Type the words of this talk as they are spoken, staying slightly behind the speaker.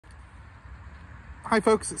Hi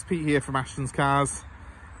folks, it's Pete here from Ashton's Cars.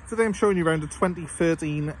 Today I'm showing you around a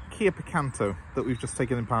 2013 Kia Picanto that we've just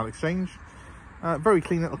taken in part exchange. Very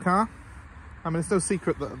clean little car. I mean, it's no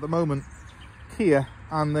secret that at the moment Kia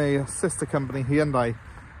and their sister company Hyundai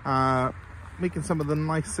are making some of the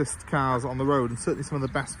nicest cars on the road, and certainly some of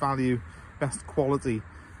the best value, best quality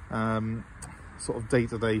sort of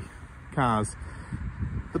day-to-day cars.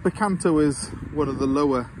 The Picanto is one of the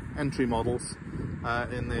lower entry models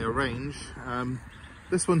in their range.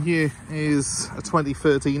 This one here is a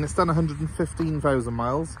 2013. It's done 115,000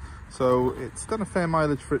 miles, so it's done a fair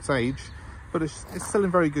mileage for its age, but it's still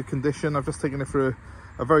in very good condition. I've just taken it for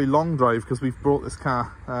a very long drive because we've brought this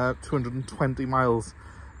car 220 miles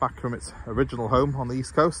back from its original home on the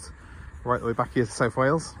East Coast, right the way back here to South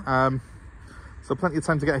Wales. So plenty of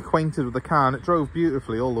time to get acquainted with the car, and it drove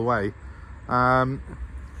beautifully all the way.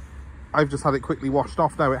 I've just had it quickly washed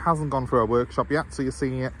off now. It hasn't gone through our workshop yet, so you're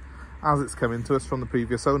seeing it as it's coming to us from the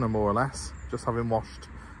previous owner, more or less, just having washed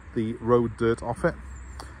the road dirt off it.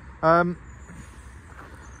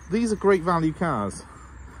 These are great value cars,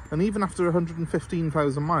 and even after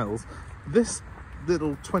 115,000 miles, this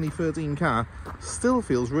little 2013 car still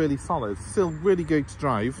feels really solid, still really good to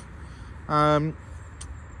drive.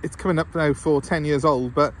 It's coming up now for 10 years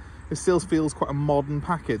old, but it still feels quite a modern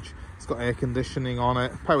package. It's got air conditioning on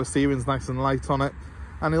it, power steering's nice and light on it,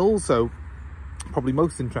 and it also, probably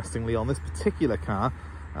most interestingly on this particular car,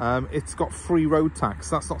 it's got free road tax.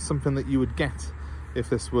 That's not something that you would get if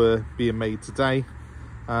this were being made today,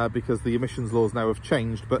 because the emissions laws now have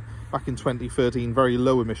changed. But back in 2013, very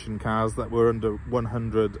low emission cars that were under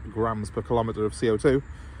 100 grams per kilometre of CO2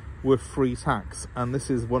 were free tax, and this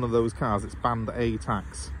is one of those cars. It's band A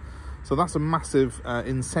tax, so that's a massive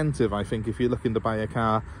incentive, I think, if you're looking to buy a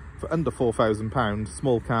car for under £4,000,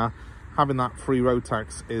 small car. Having that free road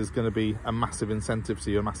tax is going to be a massive incentive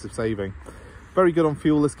to you, a massive saving. Very good on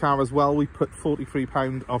fuel, this car as well. We put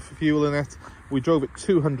 £43 of fuel in it. We drove it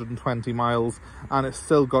 220 miles, and it's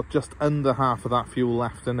still got just under half of that fuel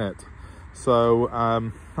left in it.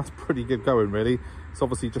 So that's pretty good going, really. It's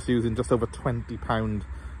obviously just using just over £20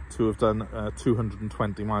 to have done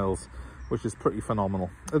 220 miles, which is pretty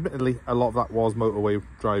phenomenal. Admittedly, a lot of that was motorway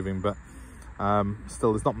driving, but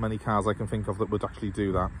still, there's not many cars I can think of that would actually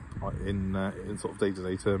do that in sort of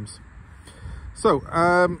day-to-day terms. So,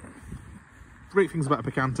 great things about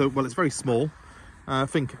a Picanto. Well, it's very small. I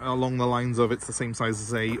think along the lines of it's the same size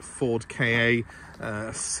as a Ford Ka,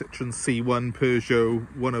 Citroen C1,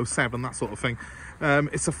 Peugeot 107, that sort of thing.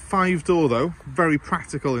 It's a 5-door though, very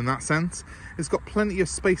practical in that sense. It's got plenty of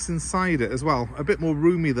space inside it as well, a bit more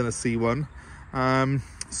roomy than a C1,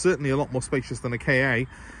 certainly a lot more spacious than a Ka.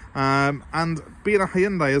 And being a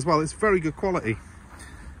Hyundai as well, it's very good quality.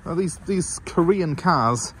 Now, these Korean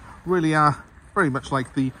cars really are very much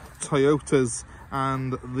like the Toyotas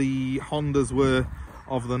and the Hondas were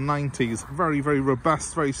of the 90s. Very, very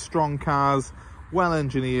robust, very strong cars, well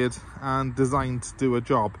engineered and designed to do a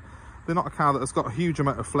job. They're not a car that has got a huge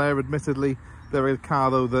amount of flair, admittedly. They're a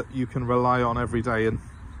car though that you can rely on every day, and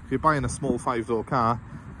if you're buying a small 5-door car,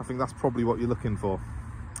 I think that's probably what you're looking for.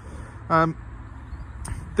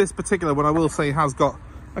 This particular one, I will say, has got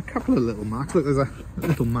a couple of little marks. Look, there's a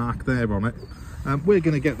little mark there on it. We're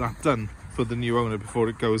going to get that done for the new owner before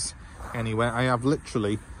it goes anywhere. I have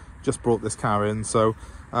literally just brought this car in, so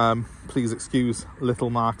please excuse little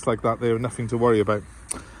marks like that. They're nothing to worry about.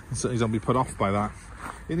 And certainly don't be put off by that.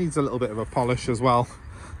 It needs a little bit of a polish as well.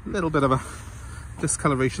 A little bit of a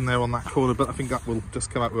discoloration there on that corner, but I think that will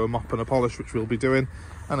just come out with a mop and a polish, which we'll be doing.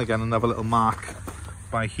 And again, another little mark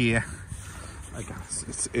by here. Again,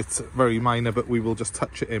 it's very minor, but we will just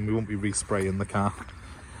touch it in. We won't be respraying the car.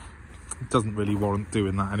 It doesn't really warrant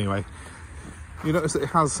doing that anyway. You notice that it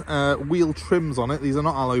has wheel trims on it. These are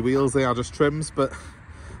not alloy wheels, they are just trims, but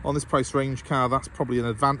on this price range car, that's probably an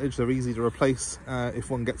advantage. They're easy to replace if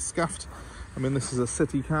one gets scuffed. I mean, this is a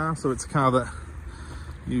city car, so it's a car that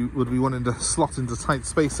you would be wanting to slot into tight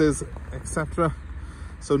spaces, etc.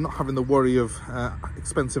 So not having the worry of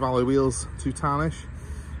expensive alloy wheels to tarnish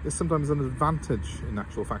is sometimes an advantage in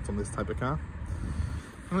actual fact on this type of car.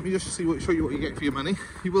 And let me just show you what you get for your money.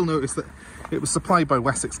 You will notice that it was supplied by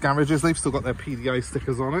Wessex Garages. They've still got their PDI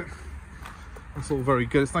stickers on it. That's all very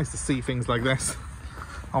good. It's nice to see things like this.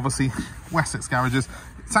 Obviously, Wessex Garages,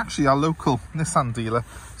 it's actually our local Nissan dealer.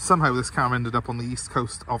 Somehow this car ended up on the east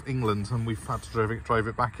coast of England, and we've had to drive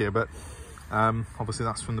it back here, but obviously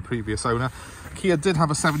that's from the previous owner. Kia did have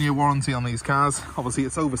a 7-year warranty on these cars. Obviously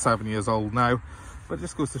it's over 7 years old now, but it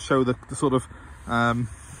just goes to show the sort of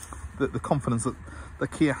the confidence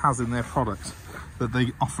that Kia has in their product, that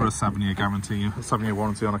they offer a 7-year guarantee, a 7-year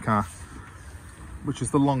warranty on a car. which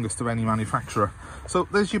is the longest of any manufacturer. So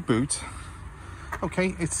there's your boot.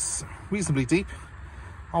 Okay, it's reasonably deep.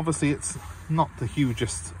 Obviously it's not the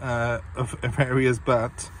hugest of areas,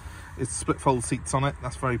 but it's split fold seats on it.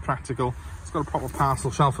 That's very practical. It's got a proper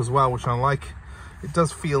parcel shelf as well, which I like. It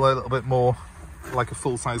does feel a little bit more like a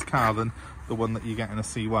full-size car than the one that you get in a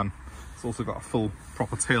C1. It's also got a full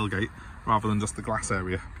proper tailgate rather than just the glass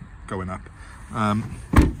area going up.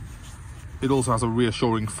 It also has a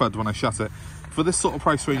reassuring thud when I shut it. For this sort of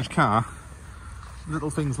price range car, little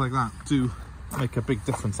things like that do make a big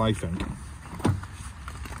difference, I think.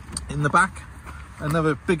 In the back,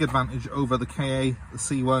 another big advantage over the Ka, the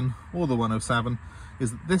C1 or the 107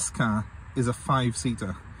 is that this car is a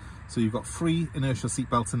 5-seater. So you've got 3 inertial seat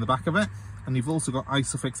belts in the back of it, and you've also got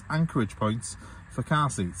isofix anchorage points for car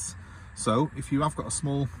seats. So if you have got a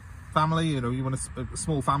small family, you know, you want a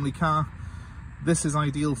small family car, this is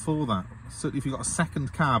ideal for that. Certainly if you've got a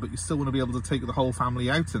second car but you still want to be able to take the whole family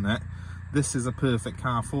out in it, this is a perfect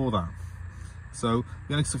car for that. So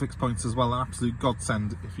the isofix points as well are absolute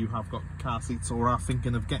godsend if you have got car seats or are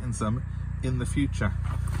thinking of getting some in the future.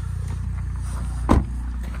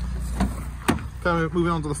 Okay,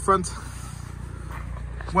 moving on to the front.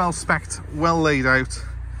 Well spec'd, well laid out.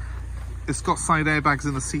 It's got side airbags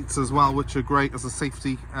in the seats as well, which are great as a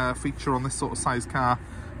safety feature on this sort of size car.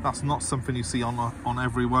 That's not something you see on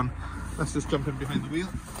everyone. Let's just jump in behind the wheel.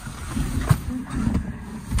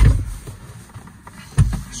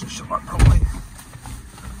 Let's just shut that properly.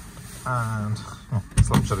 And, oh,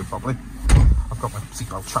 still haven't shut it properly. I've got my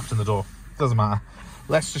seatbelt trapped in the door. Doesn't matter.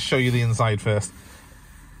 Let's just show you the inside first.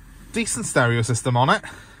 Decent stereo system on it.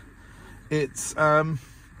 It's,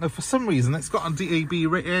 for some reason, it's got a DAB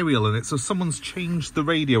aerial in it, so someone's changed the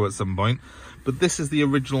radio at some point, but this is the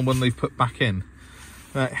original one they've put back in.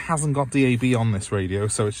 It hasn't got DAB on this radio,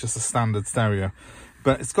 so it's just a standard stereo.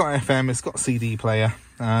 But it's got FM, it's got a CD player,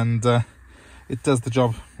 and it does the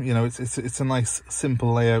job. You know, it's a nice,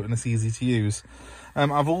 simple layout, and it's easy to use.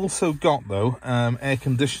 I've also got, though, air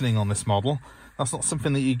conditioning on this model. That's not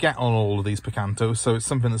something that you get on all of these Picantos, so it's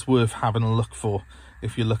something that's worth having a look for.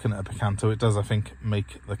 If you're looking at a Picanto, it does, I think,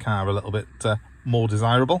 make the car a little bit more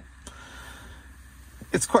desirable.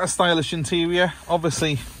 It's quite a stylish interior.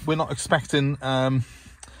 Obviously, we're not expecting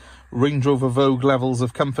Range Rover Vogue levels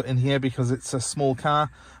of comfort in here because it's a small car,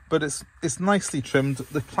 but it's nicely trimmed.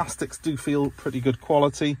 The plastics do feel pretty good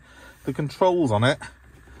quality. The controls on it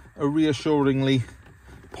are reassuringly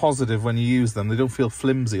positive when you use them. They don't feel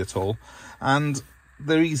flimsy at all, and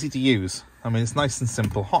they're easy to use. I mean, it's nice and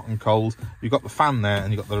simple, hot and cold. You've got the fan there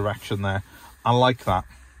and you've got the direction there. I like that.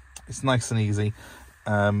 It's nice and easy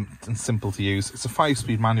and simple to use. It's a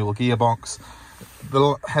 5-speed manual gearbox.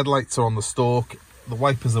 The headlights are on the stalk. The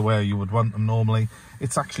wipers are where you would want them normally.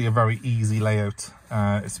 It's actually a very easy layout.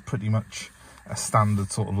 It's pretty much a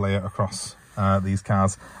standard sort of layout across these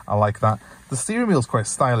cars. I like that. The steering wheel's quite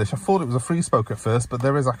stylish. I thought it was a 3-spoke at first, but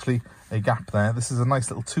there is actually a gap there. This is a nice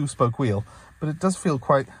little 2-spoke wheel, but it does feel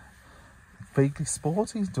quite vaguely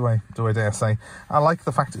sporty, do I dare say. I like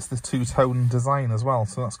the fact it's the 2-tone design as well,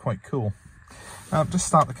 so that's quite cool. Just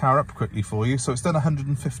start the car up quickly for you. So it's done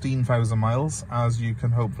 115,000 miles, as you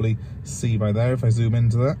can hopefully see by there if I zoom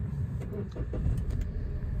into that.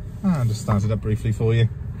 And just start it up briefly for you.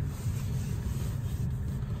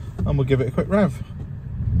 And we'll give it a quick rev.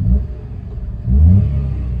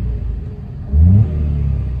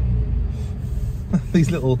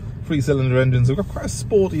 These little 3-cylinder engines have got quite a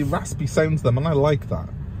sporty, raspy sound to them, and I like that.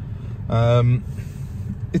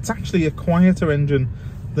 It's actually a quieter engine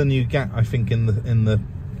than you get, I think, in the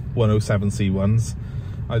 107 C1s.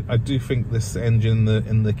 I do think this engine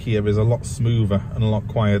in the Kia is a lot smoother and a lot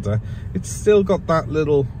quieter. It's still got that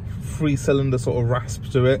little 3-cylinder sort of rasp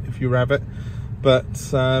to it if you rev it, but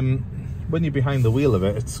when you're behind the wheel of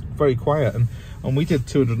it, it's very quiet. And we did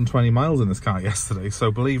 220 miles in this car yesterday, so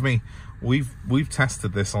believe me, we've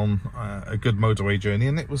tested this on a good motorway journey,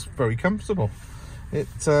 and it was very comfortable.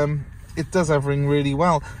 It does everything really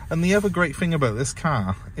well. And the other great thing about this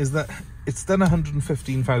car is that it's done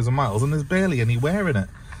 115,000 miles and there's barely any wear in it.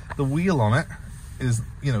 The wheel on it is,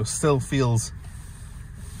 you know, still feels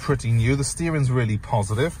pretty new. The steering's really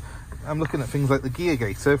positive. I'm looking at things like the gear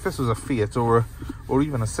gate. So if this was a Fiat or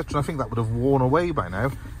even a Citroen, I think that would have worn away by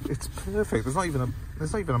now. It's perfect. There's not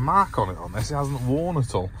even a mark on it on this. It hasn't worn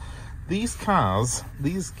at all. These cars,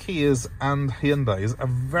 these Kias and Hyundais, are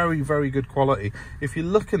very, very good quality. If you're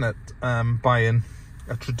looking at buying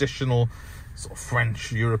a traditional sort of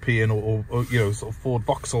French, European, or you know, sort of Ford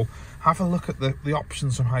Vauxhall, have a look at the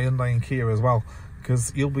options from Hyundai and Kia as well.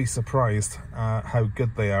 because you'll be surprised how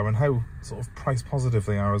good they are and how sort of price positive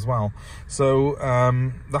they are as well. So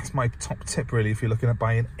that's my top tip really if you're looking at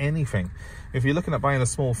buying anything. If you're looking at buying a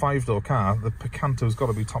small 5-door car, the Picanto's got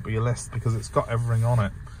to be top of your list because it's got everything on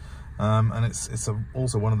it, and it's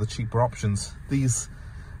also one of the cheaper options.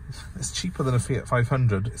 It's cheaper than a Fiat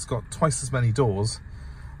 500. It's got twice as many doors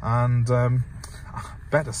and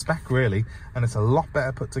better spec really, and it's a lot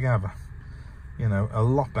better put together, you know, a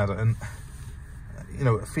lot better. And you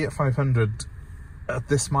know, a Fiat 500 at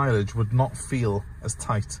this mileage would not feel as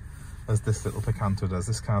tight as this little Picanto does.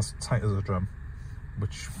 This car's tight as a drum,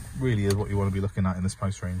 which really is what you want to be looking at in this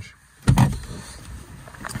price range.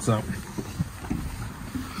 So,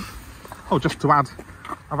 oh, just to add,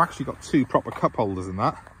 I've actually got 2 proper cup holders in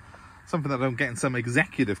that, something that I don't get in some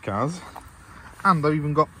executive cars, and I've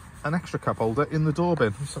even got an extra cup holder in the door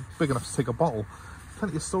bin. It's big enough to take a bottle.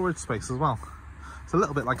 Plenty of storage space as well. It's a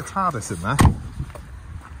little bit like a TARDIS in there.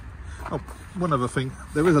 Oh, one other thing,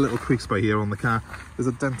 there is a little crease by here on the car. There's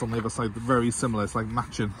a dent on the other side, very similar. It's like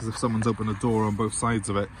matching, as if someone's opened a door on both sides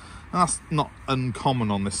of it. And that's not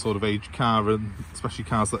uncommon on this sort of age car, and especially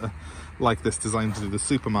cars that are like this, designed to do the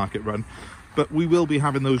supermarket run. But we will be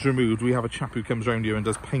having those removed. We have a chap who comes around here and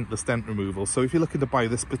does paintless dent removal. So if you're looking to buy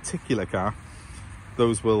this particular car,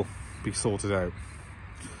 those will be sorted out.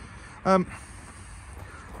 Well,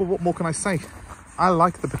 what more can I say? I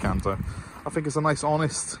like the Picanto. I think it's a nice,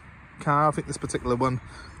 honest car. I think this particular one,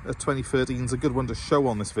 2013, is a good one to show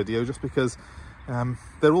on this video, just because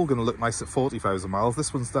they're all going to look nice at 40,000 miles.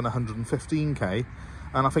 This one's done 115k,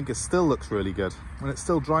 and I think it still looks really good, and it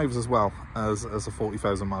still drives as well as a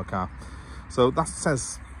 40,000 mile car. So that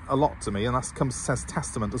says a lot to me, and that says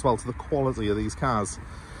testament as well to the quality of these cars.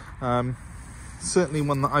 Certainly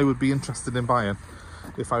one that I would be interested in buying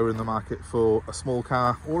if I were in the market for a small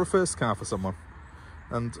car or a first car for someone.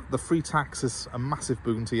 And the free tax is a massive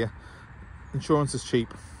boon to you. Insurance is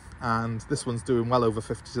cheap, and this one's doing well over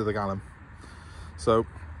 50 to the gallon. So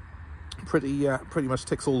pretty much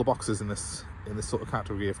ticks all the boxes in this sort of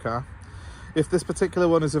category of car. If this particular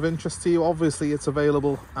one is of interest to you, obviously it's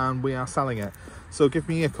available and we are selling it. So give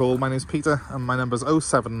me a call. My name's Peter and my number's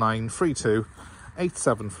 07932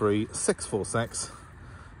 873 646.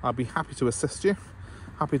 I'll be happy to assist you,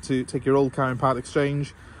 happy to take your old car in part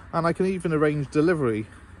exchange, and I can even arrange delivery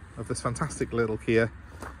of this fantastic little Kia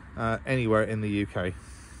anywhere in the UK.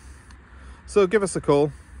 So give us a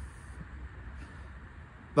call.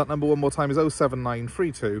 That number one more time is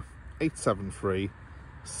 07932 873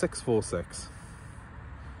 646.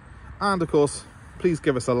 And of course, please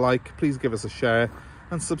give us a like, please give us a share,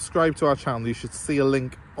 and subscribe to our channel. You should see a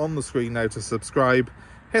link on the screen now to subscribe.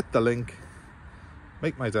 Hit the link,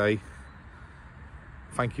 make my day.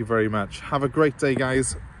 Thank you very much. Have a great day,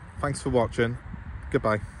 guys. Thanks for watching.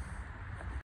 Goodbye.